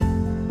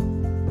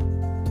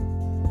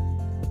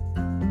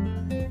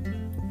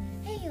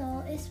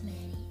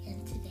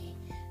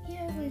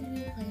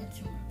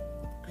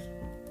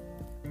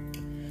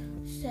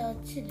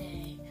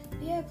Today,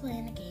 we are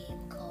playing a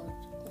game called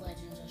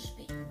Legends of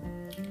Speed.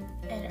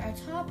 And our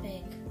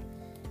topic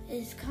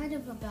is kind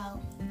of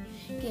about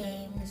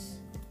games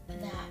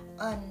that,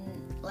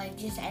 like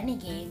just any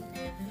game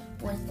that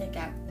boys think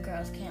that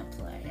girls can't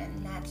play,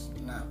 and that's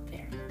not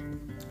fair.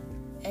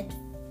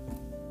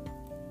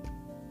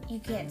 You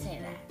can't say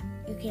that.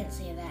 You can't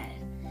say that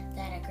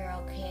a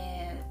girl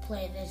can't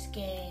play this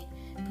game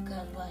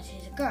because, well,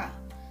 she's a girl.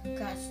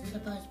 Girls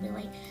supposed to be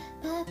like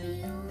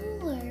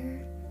popular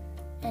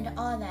and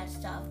all that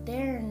stuff.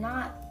 They're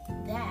not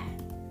that.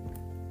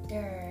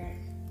 They're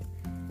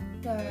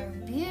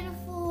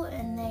beautiful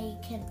and they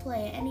can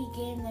play any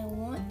game they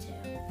want to.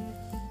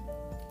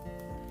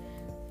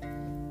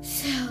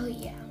 So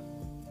yeah,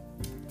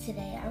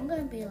 today I'm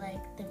gonna be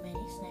like the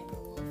mini sniper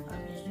wolf.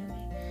 I'm just joking.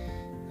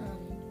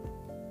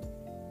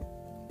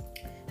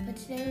 But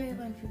today we're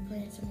going to be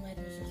playing some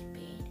Legends of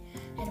Speed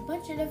and a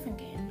bunch of different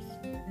games.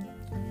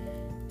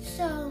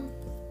 So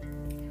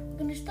we're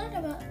gonna start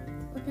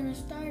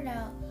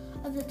out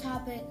of the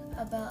topic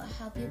about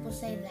how people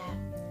say that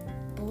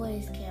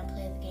boys can't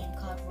play the game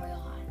called Royal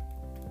High.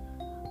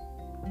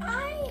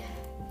 I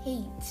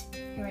hate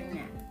hearing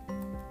that.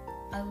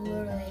 I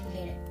literally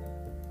hate it.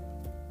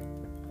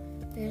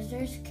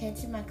 There's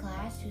kids in my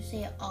class who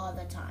say it all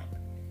the time.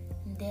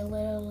 And they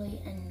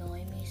literally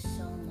annoy me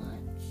so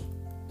much.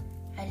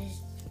 I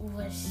just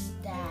wish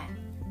that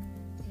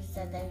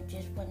they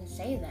just wouldn't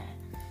say that.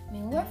 I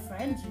mean, we're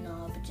friends and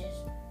all, but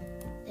just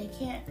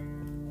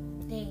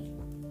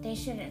they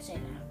shouldn't say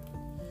that.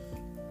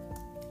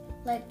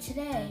 Like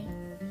today,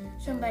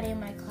 somebody in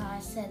my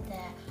class said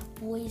that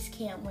boys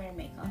can't wear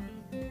makeup.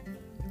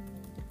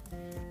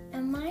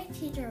 And my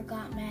teacher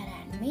got mad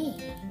at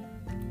me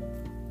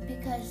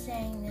because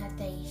saying that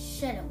they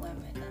shouldn't wear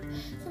makeup.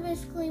 So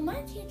basically,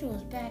 my teacher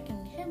was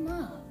backing him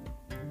up.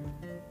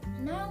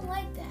 And I don't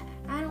like that.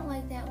 I don't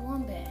like that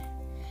one bit.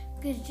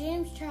 Because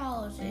James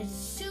Charles is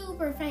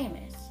super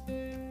famous.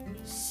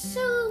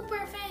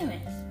 Super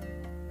famous.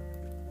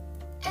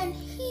 And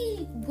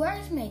he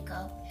wears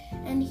makeup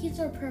and he's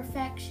a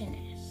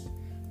perfectionist.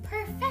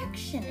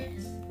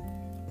 Perfectionist.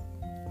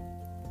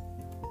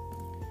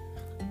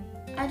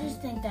 I just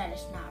think that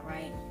it's not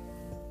right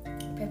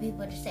for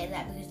people to say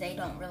that because they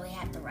don't really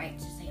have the right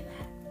to say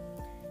that.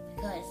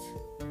 Because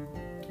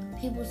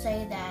people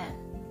say that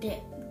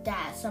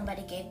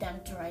somebody gave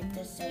them the right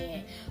to say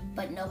it,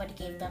 but nobody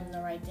gave them the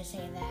right to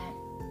say that.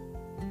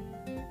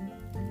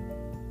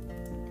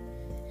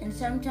 And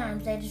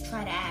sometimes they just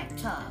try to act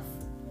tough.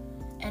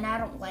 And I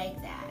don't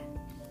like that.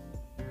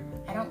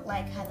 I don't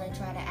like how they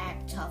try to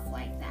act tough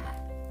like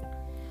that.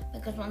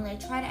 Because when they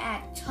try to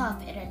act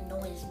tough, it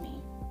annoys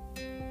me.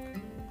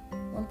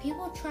 When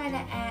people try to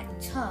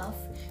act tough,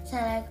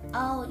 say like,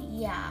 oh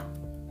yeah,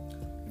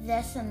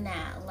 this and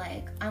that,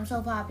 like, I'm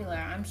so popular,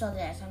 I'm so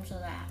this, I'm so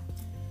that.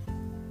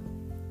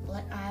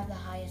 Like, I have the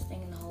highest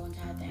thing in the whole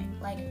entire thing.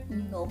 Like,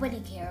 nobody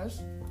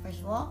cares,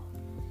 first of all.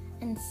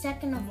 And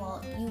second of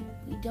all,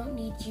 we don't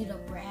need you to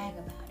brag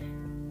about it.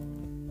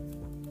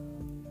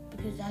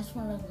 Because that's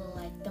one of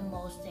the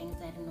most things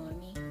that annoy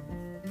me.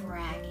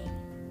 Bragging.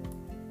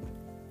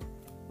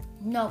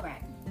 No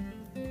bragging.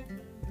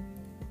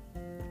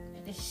 I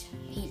just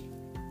hate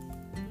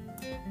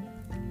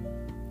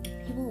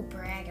it. People will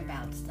brag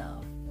about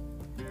stuff.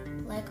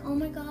 Like, oh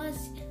my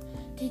gosh,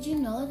 did you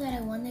know that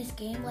I won this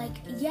game? Like,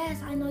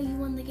 yes, I know you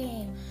won the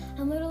game.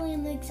 I'm literally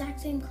in the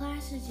exact same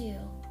class as you.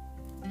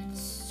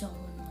 It's so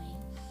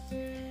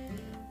annoying.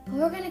 But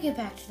we're gonna get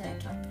back to that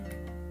topic.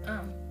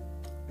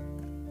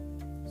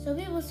 So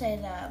people say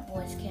that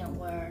boys can't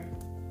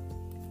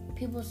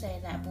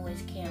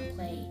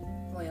play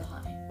Royal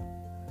High.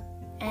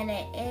 And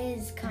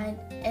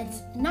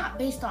it's not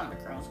based on the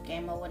girls'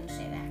 game, I wouldn't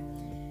say that.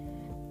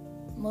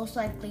 Most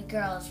likely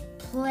girls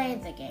play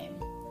the game.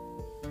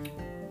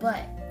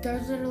 But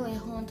there's literally a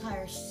whole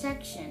entire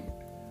section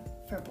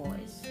for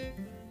boys.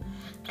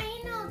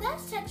 I know that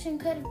section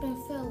could have been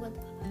filled with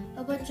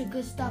a bunch of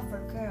good stuff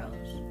for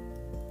girls.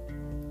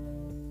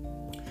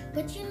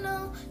 But you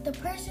know, the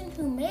person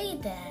who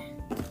made that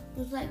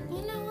was like,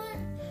 you know what?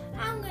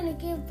 I'm gonna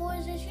give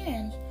boys a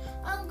chance.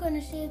 I'm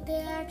gonna see if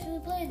they actually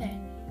play that.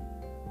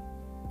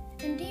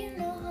 And do you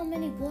know how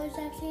many boys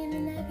I've seen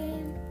in that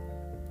game?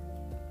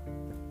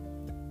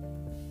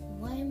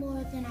 Way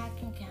more than I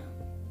can count.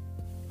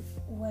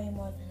 Way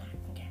more than I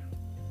can count.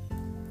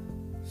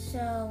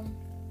 So,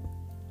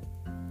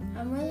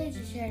 I'm really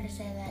just here to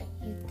say that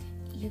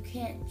you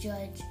can't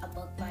judge a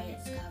book by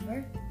its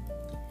cover.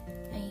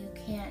 And you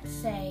can't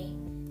say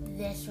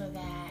this or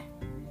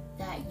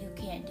that you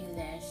can't do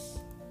this.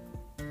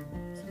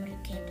 Somebody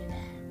can't do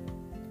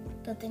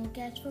that. So thank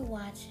you guys for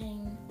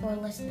watching or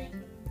listening.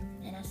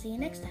 And I'll see you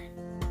next time.